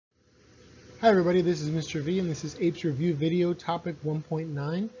Hi everybody, this is Mr. V and this is APES Review Video Topic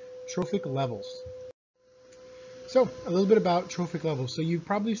 1.9, Trophic Levels. So, a little bit about trophic levels. So you've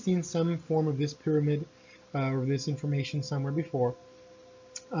probably seen some form of this pyramid or this information somewhere before.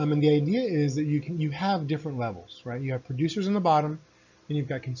 And the idea is that you have different levels, right? You have producers on the bottom, and you've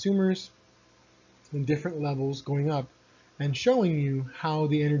got consumers in different levels going up and showing you how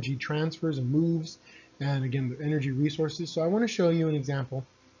the energy transfers and moves, and again, the energy resources. So I want to show you an example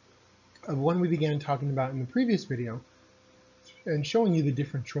of one we began talking about in the previous video and showing you the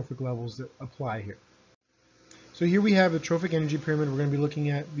different trophic levels that apply here. So here we have the trophic energy pyramid. We're going to be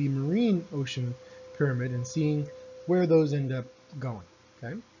looking at the marine ocean pyramid and seeing where those end up going.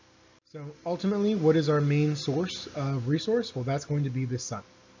 Okay. So ultimately, what is our main source of resource? Well, that's going to be the sun.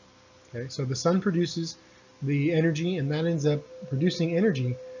 Okay. So the sun produces the energy, and that ends up producing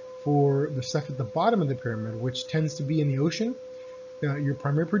energy for the stuff at the bottom of the pyramid, which tends to be in the ocean. Your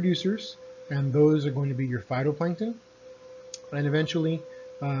primary producers, and those are going to be your phytoplankton, and eventually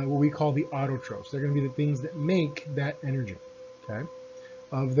what we call the autotrophs. They're going to be the things that make that energy, okay,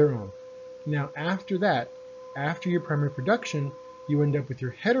 of their own. Now, after that, after your primary production, you end up with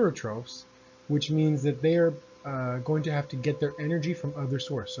your heterotrophs, which means that they are going to have to get their energy from other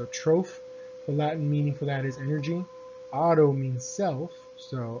sources. So troph, the Latin meaning for that is energy. Auto means self,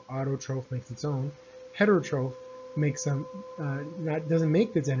 so autotroph makes its own. Heterotroph makes some doesn't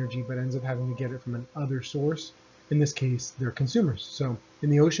make this energy, but ends up having to get it from an other source. In this case, they're consumers. So in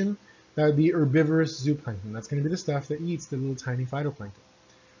the ocean, that would be herbivorous zooplankton. That's going to be the stuff that eats the little tiny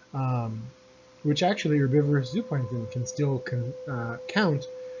phytoplankton, which actually herbivorous zooplankton can still count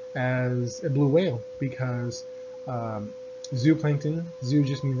as a blue whale, because zooplankton, zoo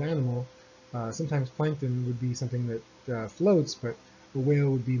just means animal. Sometimes plankton would be something that floats, but a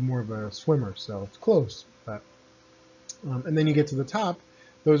whale would be more of a swimmer, so it's close. But and then you get to the top,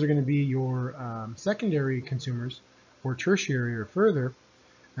 those are going to be your secondary consumers, or tertiary or further,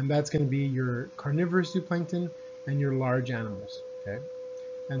 and that's going to be your carnivorous zooplankton and your large animals. Okay,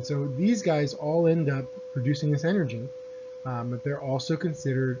 and so these guys all end up producing this energy, but they're also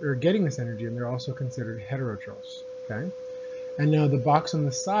considered, or getting this energy, and they're also considered heterotrophs. Okay, and now the box on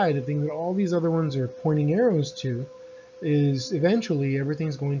the side, the thing that all these other ones are pointing arrows to, is eventually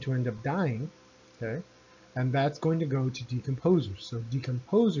everything's going to end up dying. Okay. And that's going to go to decomposers. So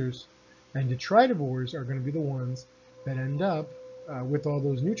decomposers and detritivores are going to be the ones that end up with all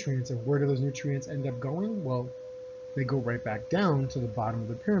those nutrients. And where do those nutrients end up going? Well, they go right back down to the bottom of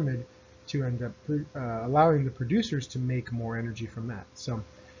the pyramid to end up allowing the producers to make more energy from that. So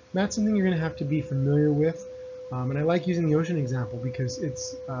that's something you're going to have to be familiar with. And I like using the ocean example because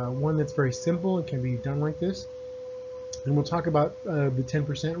it's one that's very simple and can be done like this. And we'll talk about the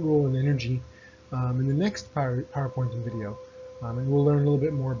 10% rule in energy in the next PowerPoint video, and we'll learn a little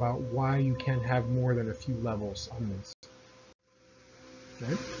bit more about why you can't have more than a few levels on this.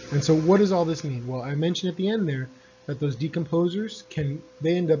 Okay? And so what does all this mean? Well, I mentioned at the end there that those decomposers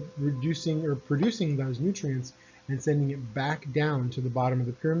they end up reducing or producing those nutrients and sending it back down to the bottom of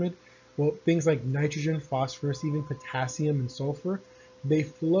the pyramid. Well, things like nitrogen, phosphorus, even potassium and sulfur, they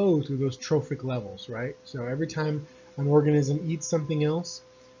flow through those trophic levels, right? So every time an organism eats something else,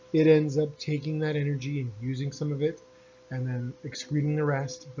 it ends up taking that energy and using some of it and then excreting the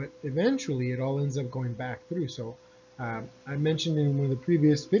rest, but eventually it all ends up going back through. So I mentioned in one of the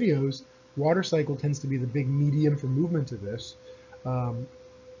previous videos, water cycle tends to be the big medium for movement of this,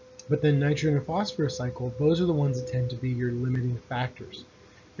 but then nitrogen and phosphorus cycle, those are the ones that tend to be your limiting factors.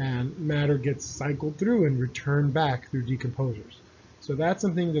 And matter gets cycled through and returned back through decomposers. So that's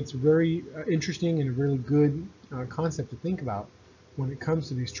something that's very interesting and a really good concept to think about when it comes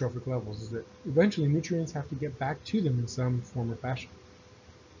to these trophic levels, is that eventually nutrients have to get back to them in some form or fashion.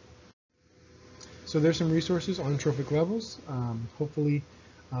 So there's some resources on trophic levels. Hopefully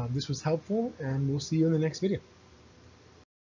this was helpful, and we'll see you in the next video.